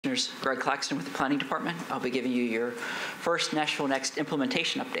Greg Claxton with the Planning Department. I'll be giving you your first NashvilleNext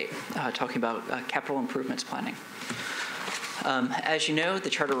implementation update, talking about capital improvements planning. As you know, the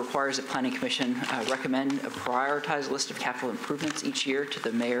charter requires the Planning Commission recommend a prioritized list of capital improvements each year to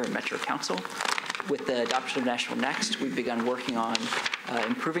the Mayor and Metro Council. With the adoption of NashvilleNext, we've begun working on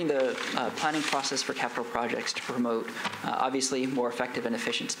improving the planning process for capital projects to promote, obviously, more effective and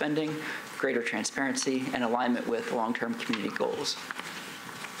efficient spending, greater transparency, and alignment with long-term community goals.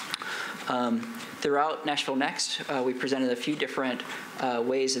 Throughout NashvilleNext, we presented a few different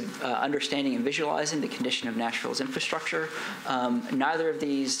ways of understanding and visualizing the condition of Nashville's infrastructure. None of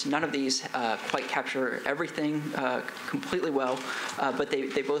these quite capture everything completely well, but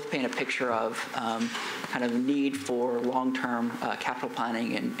they both paint a picture of kind of need for long-term capital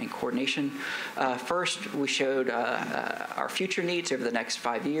planning and coordination. First, we showed our future needs over the next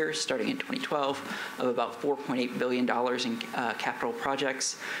 5 years, starting in 2012, of about $4.8 billion in capital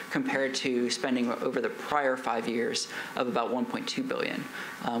projects, compared to spending over the prior 5 years of about $1.2 billion.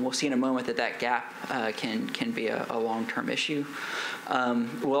 We'll see in a moment that gap can be a long-term issue.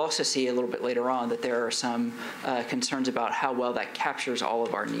 We'll also see a little bit later on that there are some concerns about how well that captures all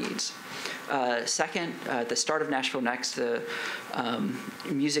of our needs. Second, at the start of NashvilleNext, the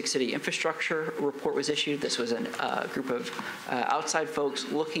Music City Infrastructure Report was issued. This was a group of outside folks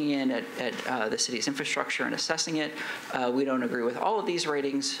looking in at the city's infrastructure and assessing it. We don't agree with all of these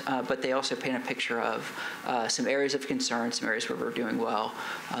ratings, but they also paint a picture of some areas of concern, some areas where we're doing well,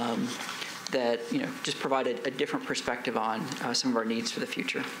 that just provided a different perspective on some of our needs for the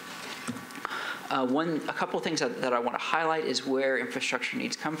future. A couple of things that I want to highlight is where infrastructure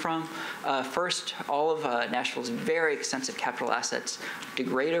needs come from. First, all of Nashville's very extensive capital assets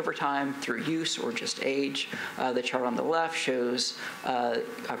degrade over time through use or just age. The chart on the left shows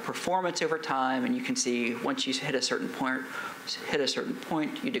performance over time, and you can see once you hit a certain point,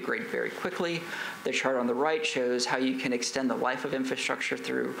 you degrade very quickly. The chart on the right shows how you can extend the life of infrastructure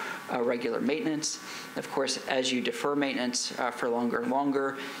through regular maintenance. Of course, as you defer maintenance for longer and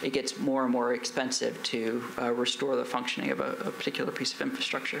longer, it gets more and more expensive to restore the functioning of a particular piece of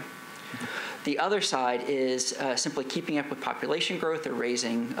infrastructure. The other side is simply keeping up with population growth or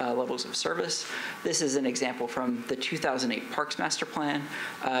raising levels of service. This is an example from the 2008 Parks Master Plan,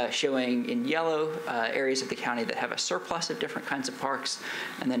 showing in yellow areas of the county that have a surplus of different kinds of parks,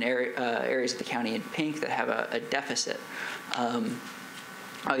 and then areas of the county in pink that have a deficit.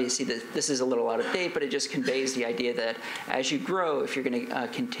 Obviously, this is a little out of date, but it just conveys the idea that as you grow, if you're going to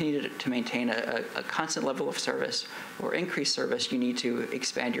continue to maintain a constant level of service or increase service, you need to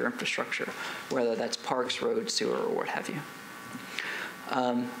expand your infrastructure, whether that's parks, roads, sewer, or what have you.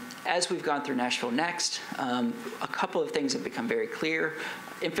 As we've gone through NashvilleNext, a couple of things have become very clear.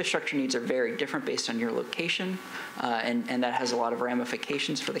 Infrastructure needs are very different based on your location, and that has a lot of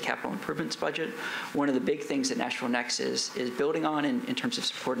ramifications for the capital improvements budget. One of the big things that NashvilleNext is building on in terms of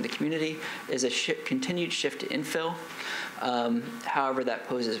supporting the community is a continued shift to infill. However, that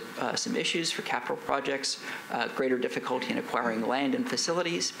poses some issues for capital projects, greater difficulty in acquiring land and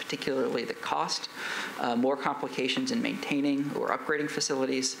facilities, particularly the cost, more complications in maintaining or upgrading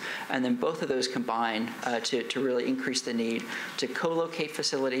facilities, and then both of those combine to really increase the need to co-locate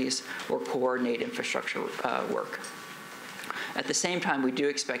facilities or coordinate infrastructure work. At the same time, we do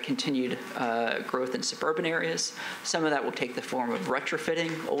expect continued growth in suburban areas. Some of that will take the form of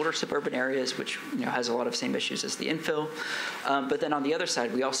retrofitting older suburban areas, which has a lot of same issues as the infill. But then on the other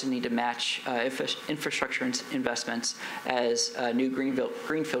side, we also need to match infrastructure investments as new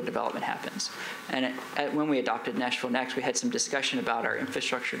greenfield development happens. And when we adopted NashvilleNext, we had some discussion about our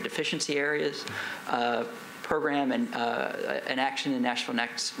infrastructure deficiency areas program, and an action in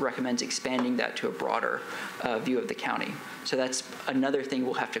NashvilleNext recommends expanding that to a broader view of the county. So that's another thing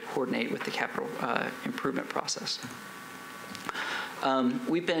we'll have to coordinate with the capital improvement process.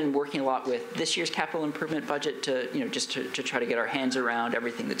 We've been working a lot with this year's capital improvement budget to try to get our hands around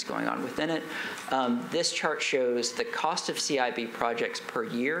everything that's going on within it. This chart shows the cost of CIB projects per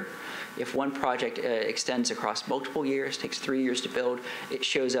year. If one project extends across multiple years, takes 3 years to build, it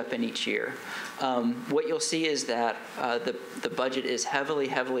shows up in each year. What you'll see is that the budget is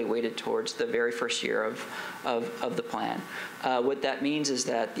heavily weighted towards the very first year of the plan. What that means is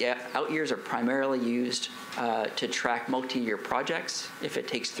that the out years are primarily used to track multi-year projects. If it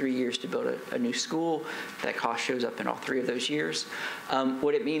takes 3 years to build a new school, that cost shows up in all 3 of those years.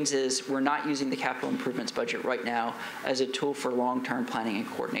 What it means is we're not using the capital improvements budget right now as a tool for long-term planning and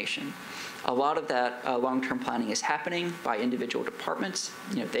coordination. A lot of that long-term planning is happening by individual departments.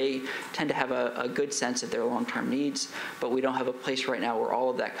 They tend to have a good sense of their long-term needs, but we don't have a place right now where all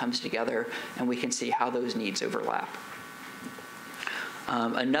of that comes together and we can see how those needs overlap.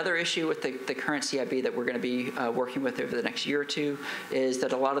 Another issue with the current CIB that we're going to be working with over the next year or two is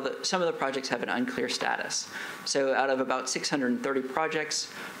that some of the projects have an unclear status. So out of about 630 projects,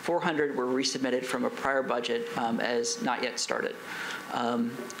 400 were resubmitted from a prior budget as not yet started.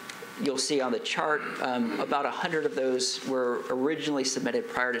 You'll see on the chart, about 100 of those were originally submitted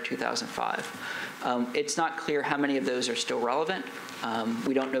prior to 2005. It's not clear how many of those are still relevant.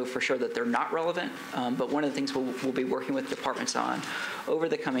 We don't know for sure that they're not relevant, but one of the things we'll be working with departments on over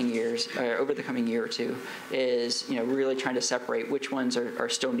the coming years, over the coming year or two, is really trying to separate which ones are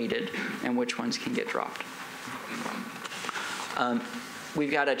still needed and which ones can get dropped. We've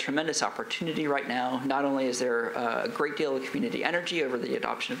got a tremendous opportunity right now. Not only is there a great deal of community energy over the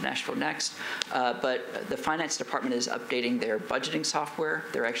adoption of Nashville Next, but the finance department is updating their budgeting software.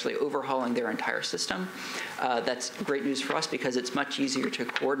 They're actually overhauling their entire system. That's great news for us because it's much easier to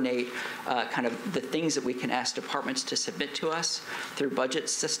coordinate kind of the things that we can ask departments to submit to us through budget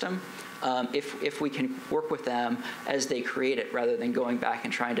system. If we can work with them as they create it rather than going back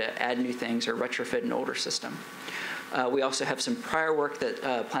and trying to add new things or retrofit an older system. We also have some prior work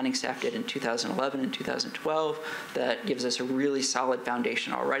that planning staff did in 2011 and 2012 that gives us a really solid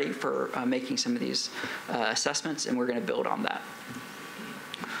foundation already for making some of these assessments, and we're going to build on that.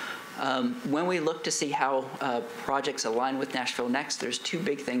 When we look to see how projects align with Nashville Next, there's two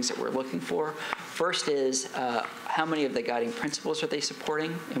big things that we're looking for. First is how many of the guiding principles are they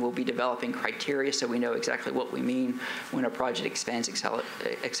supporting, and we'll be developing criteria so we know exactly what we mean when a project expands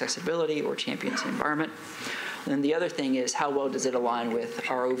accessibility or champions the environment. And then the other thing is how well does it align with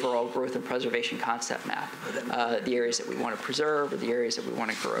our overall growth and preservation concept map, the areas that we want to preserve or the areas that we want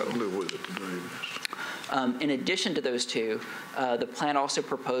to grow. In addition to those two, the plan also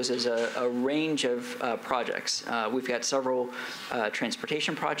proposes a range of projects. We've got several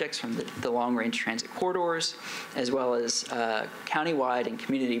transportation projects from the long-range transit corridors, as well as countywide and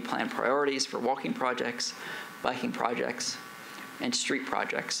community plan priorities for walking projects, biking projects, and street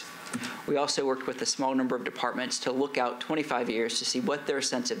projects. We also worked with a small number of departments to look out 25 years to see what their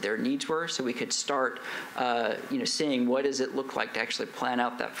sense of their needs were, so we could start, seeing what does it look like to actually plan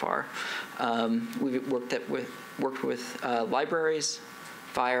out that far. We've worked with libraries,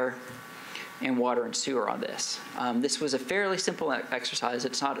 fire, and water and sewer on this. This was a fairly simple exercise.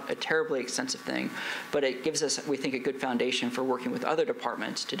 It's not a terribly extensive thing, but it gives us, we think, a good foundation for working with other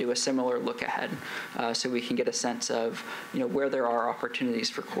departments to do a similar look ahead, so we can get a sense of where there are opportunities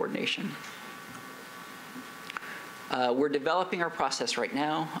for coordination. We're developing our process right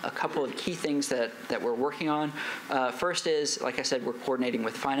now. A couple of key things that we're working on. First is, like I said, we're coordinating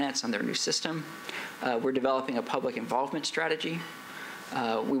with finance on their new system. We're developing a public involvement strategy.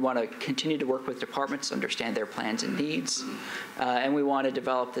 We want to continue to work with departments to understand their plans and needs, and we want to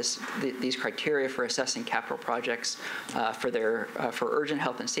develop these criteria for assessing capital projects for urgent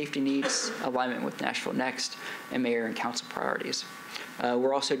health and safety needs, alignment with Nashville Next, and mayor and council priorities.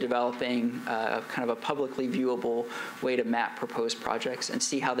 We're also developing kind of a publicly viewable way to map proposed projects and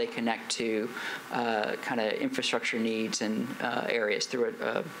see how they connect to kind of infrastructure needs and areas through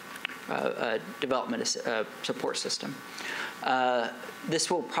a development support system.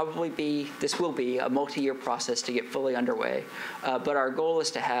 This will be a multi-year process to get fully underway, but our goal is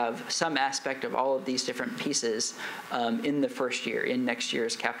to have some aspect of all of these different pieces in the first year, in next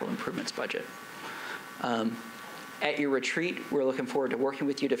year's capital improvements budget. At your retreat, we're looking forward to working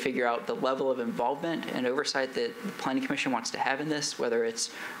with you to figure out the level of involvement and oversight that the Planning Commission wants to have in this, whether it's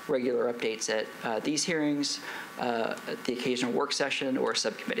regular updates at these hearings, the occasional work session, or a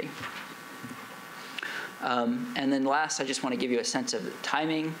subcommittee. And then last, I just want to give you a sense of the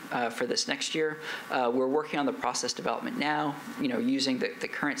timing for this next year. We're working on the process development now, using the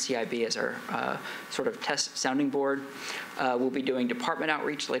current CIB as our sort of test sounding board. We'll be doing department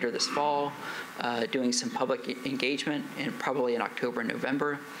outreach later this fall, doing some public engagement probably in October and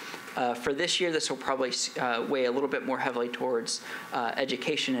November. For this year, this will probably weigh a little bit more heavily towards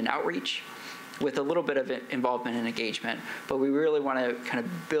education and outreach, with a little bit of involvement and engagement, but we really want to kind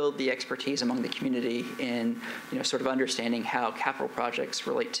of build the expertise among the community in, sort of understanding how capital projects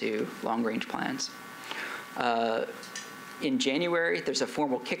relate to long-range plans. In January, there's a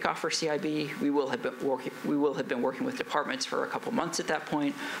formal kickoff for CIB. We will have been working with departments for a couple months at that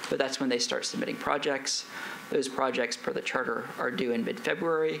point, but that's when they start submitting projects. Those projects, per the charter, are due in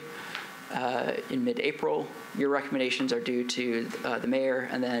mid-February. In mid-April, your recommendations are due to the mayor,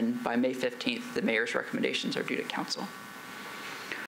 and then by May 15th, the mayor's recommendations are due to council.